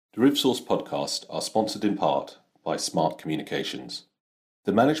DerivSource podcasts are sponsored in part by Smart Communications.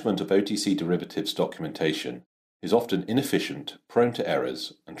 The management of OTC derivatives documentation is often inefficient, prone to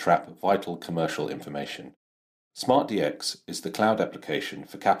errors, and trap vital commercial information. SmartDX is the cloud application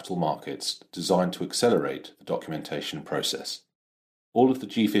for capital markets designed to accelerate the documentation process. All of the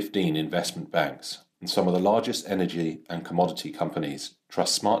G15 investment banks and some of the largest energy and commodity companies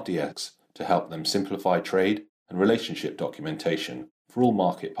trust SmartDX to help them simplify trade and relationship documentation for all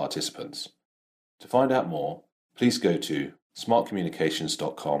market participants. To find out more, please go to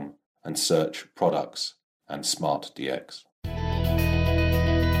smartcommunications.com and search products and SmartDX.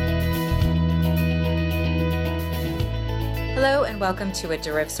 Hello and welcome to a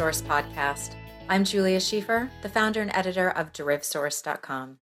DerivSource podcast. I'm Julia Schiefer, the founder and editor of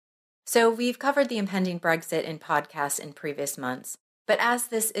DerivSource.com. So we've covered the impending Brexit in podcasts in previous months, but as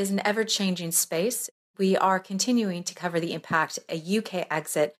this is an ever-changing space, we are continuing to cover the impact a UK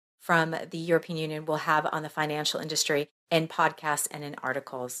exit from the European Union will have on the financial industry in podcasts and in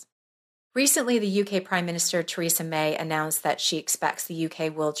articles. Recently, the UK Prime Minister Theresa May announced that she expects the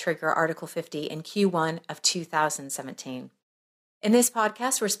UK will trigger Article 50 in Q1 of 2017. In this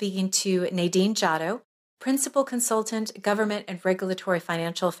podcast, we're speaking to Nadine Jaddo, Principal Consultant, Government and Regulatory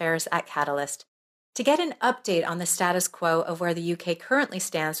Financial Affairs at Catalyst, to get an update on the status quo of where the UK currently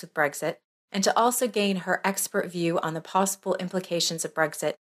stands with Brexit, and to also gain her expert view on the possible implications of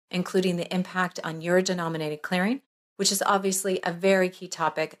Brexit, including the impact on euro-denominated clearing, which is obviously a very key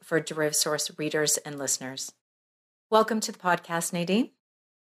topic for DerivSource readers and listeners. Welcome to the podcast, Nadine.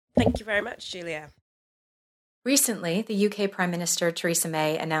 Thank you very much, Julia. Recently, the UK Prime Minister Theresa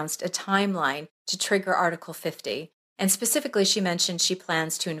May announced a timeline to trigger Article 50, and specifically she mentioned she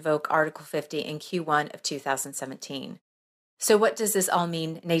plans to invoke Article 50 in Q1 of 2017. So what does this all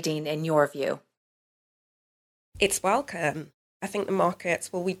mean, Nadine, in your view? It's welcome. I think the markets,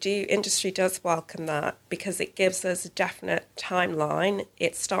 industry does welcome that because it gives us a definite timeline.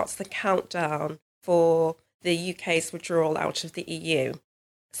 It starts the countdown for the UK's withdrawal out of the EU.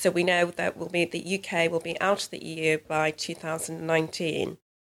 So we know that the UK will be out of the EU by 2019.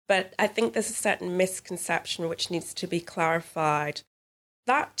 But I think there's a certain misconception which needs to be clarified.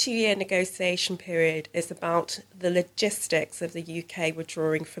 That 2-year negotiation period is about the logistics of the UK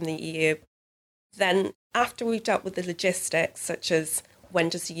withdrawing from the EU. Then after we've dealt with the logistics, such as when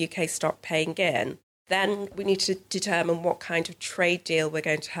does the UK start paying in, then we need to determine what kind of trade deal we're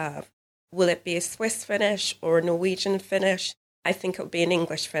going to have. Will it be a Swiss finish or a Norwegian finish? I think it will be an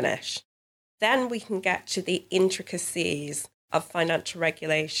English finish. Then we can get to the intricacies of financial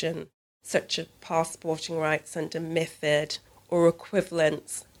regulation, such as passporting rights under MiFID or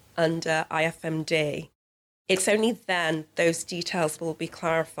equivalents under IFMD. It's only then those details will be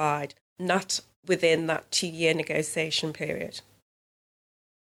clarified, not within that 2-year negotiation period.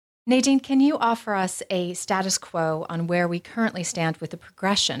 Nadine, can you offer us a status quo on where we currently stand with the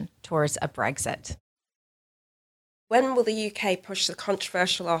progression towards a Brexit? When will the UK push the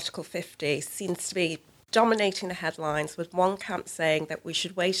controversial Article 50 seems to be dominating the headlines, with one camp saying that we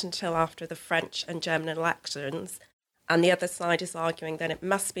should wait until after the French and German elections, and the other side is arguing that it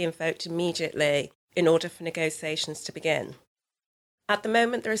must be invoked immediately in order for negotiations to begin. At the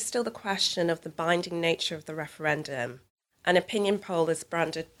moment, there is still the question of the binding nature of the referendum. An opinion poll is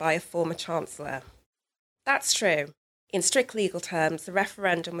branded by a former Chancellor. That's true. In strict legal terms, the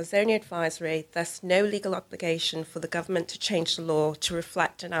referendum was only advisory, thus no legal obligation for the government to change the law to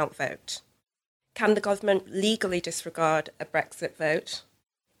reflect an outvote. Can the government legally disregard a Brexit vote?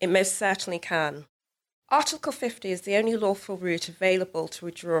 It most certainly can. Article 50 is the only lawful route available to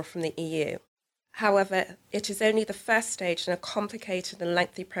withdraw from the EU. However, it is only the first stage in a complicated and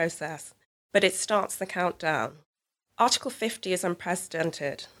lengthy process, but it starts the countdown. Article 50 is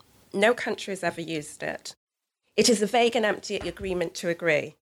unprecedented. No country has ever used it. It is a vague and empty agreement to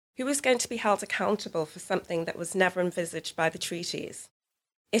agree. Who is going to be held accountable for something that was never envisaged by the treaties?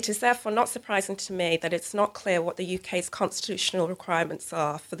 It is therefore not surprising to me that it's not clear what the UK's constitutional requirements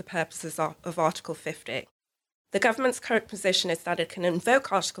are for the purposes of Article 50. The government's current position is that it can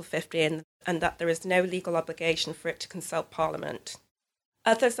invoke Article 50 and that there is no legal obligation for it to consult Parliament.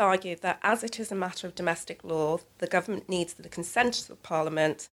 Others argue that as it is a matter of domestic law, the government needs the consent of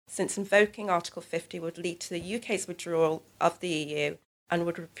Parliament, since invoking Article 50 would lead to the UK's withdrawal of the EU and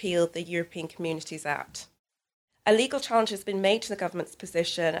would repeal the European Communities Act. A legal challenge has been made to the government's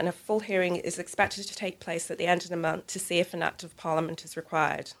position, and a full hearing is expected to take place at the end of the month to see if an Act of Parliament is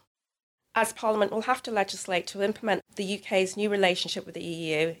required. As Parliament will have to legislate to implement the UK's new relationship with the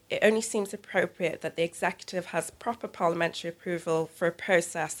EU, it only seems appropriate that the Executive has proper parliamentary approval for a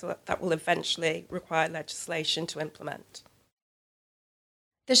process that will eventually require legislation to implement.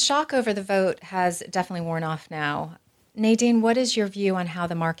 The shock over the vote has definitely worn off now. Nadine, what is your view on how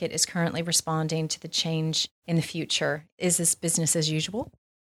the market is currently responding to the change in the future? Is this business as usual?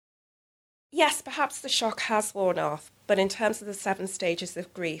 Yes, perhaps the shock has worn off, but in terms of the 7 stages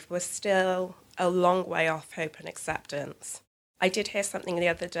of grief, we're still a long way off hope and acceptance. I did hear something the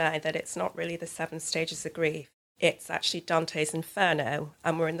other day that it's not really the 7 stages of grief. It's actually Dante's Inferno,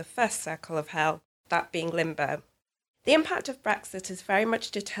 and we're in the first circle of hell, that being limbo. The impact of Brexit is very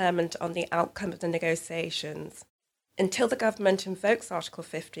much determined on the outcome of the negotiations. Until the government invokes Article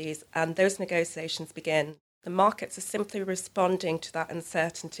 50s and those negotiations begin, the markets are simply responding to that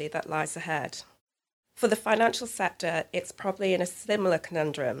uncertainty that lies ahead. For the financial sector, it's probably in a similar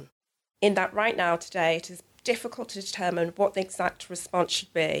conundrum, in that right now, today, it is difficult to determine what the exact response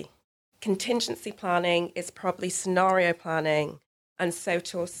should be. Contingency planning is probably scenario planning, and so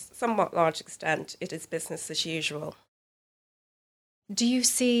to a somewhat large extent, it is business as usual. Do you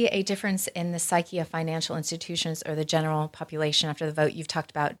see a difference in the psyche of financial institutions or the general population after the vote? You've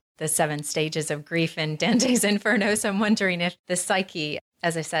talked about the 7 stages of grief in Dante's Inferno, so I'm wondering if the psyche,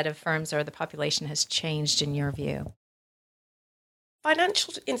 as I said, of firms or the population has changed in your view.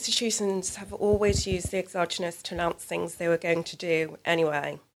 Financial institutions have always used the exogenous to announce things they were going to do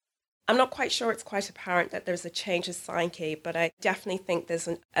anyway. I'm not quite sure it's quite apparent that there's a change of psyche, but I definitely think there's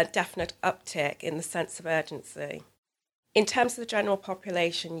a definite uptick in the sense of urgency. In terms of the general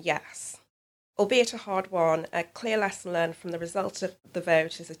population, yes. Albeit a hard one, a clear lesson learned from the result of the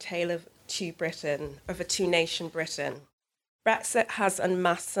vote is a tale of a two-nation Britain. Brexit has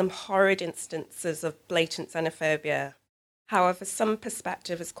unmasked some horrid instances of blatant xenophobia. However, some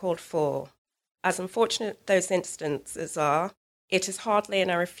perspective is called for. As unfortunate those instances are, it is hardly, and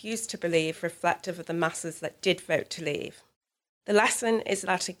I refuse to believe, reflective of the masses that did vote to leave. The lesson is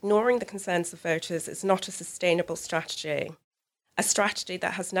that ignoring the concerns of voters is not a sustainable strategy, a strategy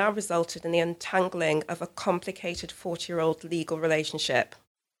that has now resulted in the untangling of a complicated 40-year-old legal relationship.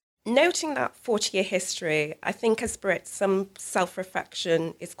 Noting that 40-year history, I think as Brits, some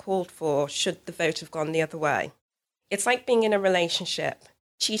self-reflection is called for should the vote have gone the other way. It's like being in a relationship,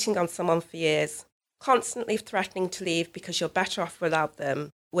 cheating on someone for years, constantly threatening to leave because you're better off without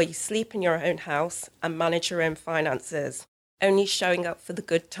them, where you sleep in your own house and manage your own finances, only showing up for the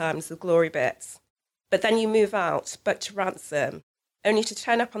good times, the glory bits. But then you move out, but to ransom, only to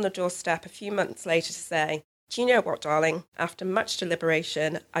turn up on the doorstep a few months later to say, "Do you know what, darling? After much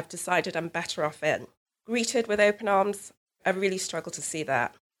deliberation, I've decided I'm better off in." Greeted with open arms, I really struggle to see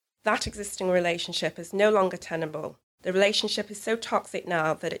that. That existing relationship is no longer tenable. The relationship is so toxic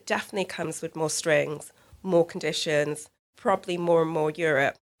now that it definitely comes with more strings, more conditions, probably more and more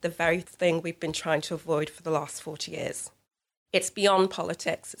Europe, the very thing we've been trying to avoid for the last 40 years. It's beyond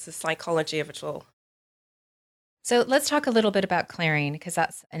politics, it's the psychology of it all. So let's talk a little bit about clearing, because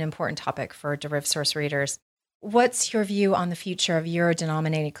that's an important topic for DerivSource readers. What's your view on the future of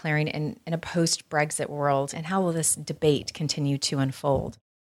euro-denominated clearing in a post-Brexit world, and how will this debate continue to unfold?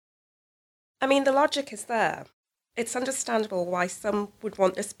 I mean, the logic is there. It's understandable why some would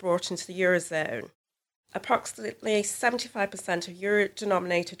want this brought into the Eurozone. Approximately 75% of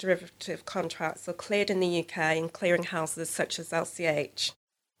euro-denominated derivative contracts are cleared in the UK in clearinghouses such as LCH.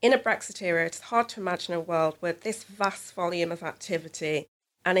 In a Brexit era, it's hard to imagine a world where this vast volume of activity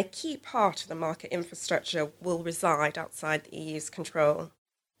and a key part of the market infrastructure will reside outside the EU's control.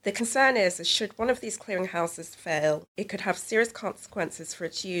 The concern is that should one of these clearinghouses fail, it could have serious consequences for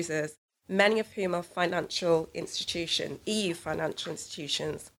its users, many of whom are EU financial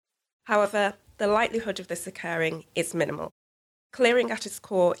institutions. However, the likelihood of this occurring is minimal. Clearing at its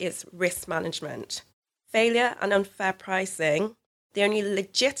core is risk management. Failure and unfair pricing, the only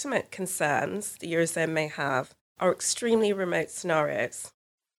legitimate concerns the Eurozone may have, are extremely remote scenarios.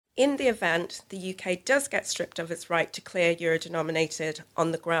 In the event the UK does get stripped of its right to clear euro-denominated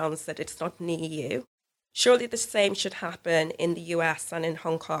on the grounds that it's not in the EU, surely the same should happen in the US and in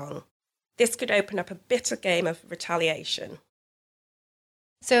Hong Kong. This could open up a bitter game of retaliation.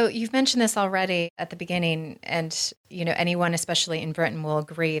 So you've mentioned this already at the beginning, and anyone, especially in Britain, will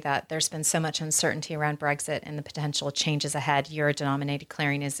agree that there's been so much uncertainty around Brexit and the potential changes ahead. Euro-denominated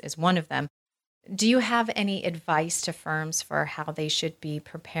clearing is one of them. Do you have any advice to firms for how they should be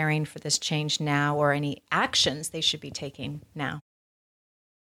preparing for this change now, or any actions they should be taking now?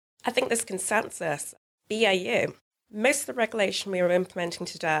 I think there's consensus. BAU. Most of the regulation we are implementing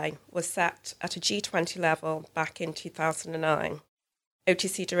today was set at a G20 level back in 2009.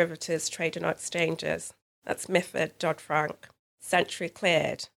 OTC derivatives trade on exchanges. That's MiFID, Dodd-Frank. Century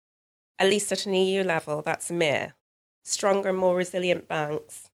cleared. At least at an EU level, that's EMIR. Stronger and more resilient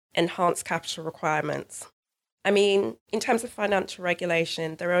banks. Enhanced capital requirements. I mean, in terms of financial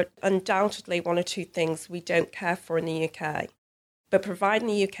regulation, there are undoubtedly one or two things we don't care for in the UK. But providing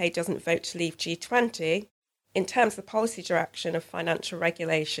the UK doesn't vote to leave G20, in terms of policy direction of financial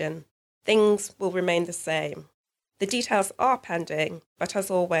regulation, things will remain the same. The details are pending, but as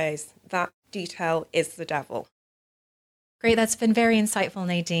always, that detail is the devil. Great. That's been very insightful,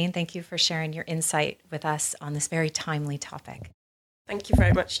 Nadine. Thank you for sharing your insight with us on this very timely topic. Thank you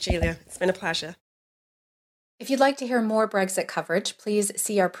very much, Julia. It's been a pleasure. If you'd like to hear more Brexit coverage, please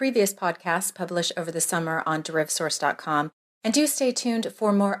see our previous podcasts published over the summer on DerivSource.com, and do stay tuned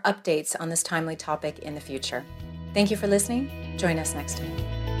for more updates on this timely topic in the future. Thank you for listening. Join us next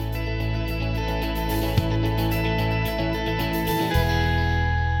time.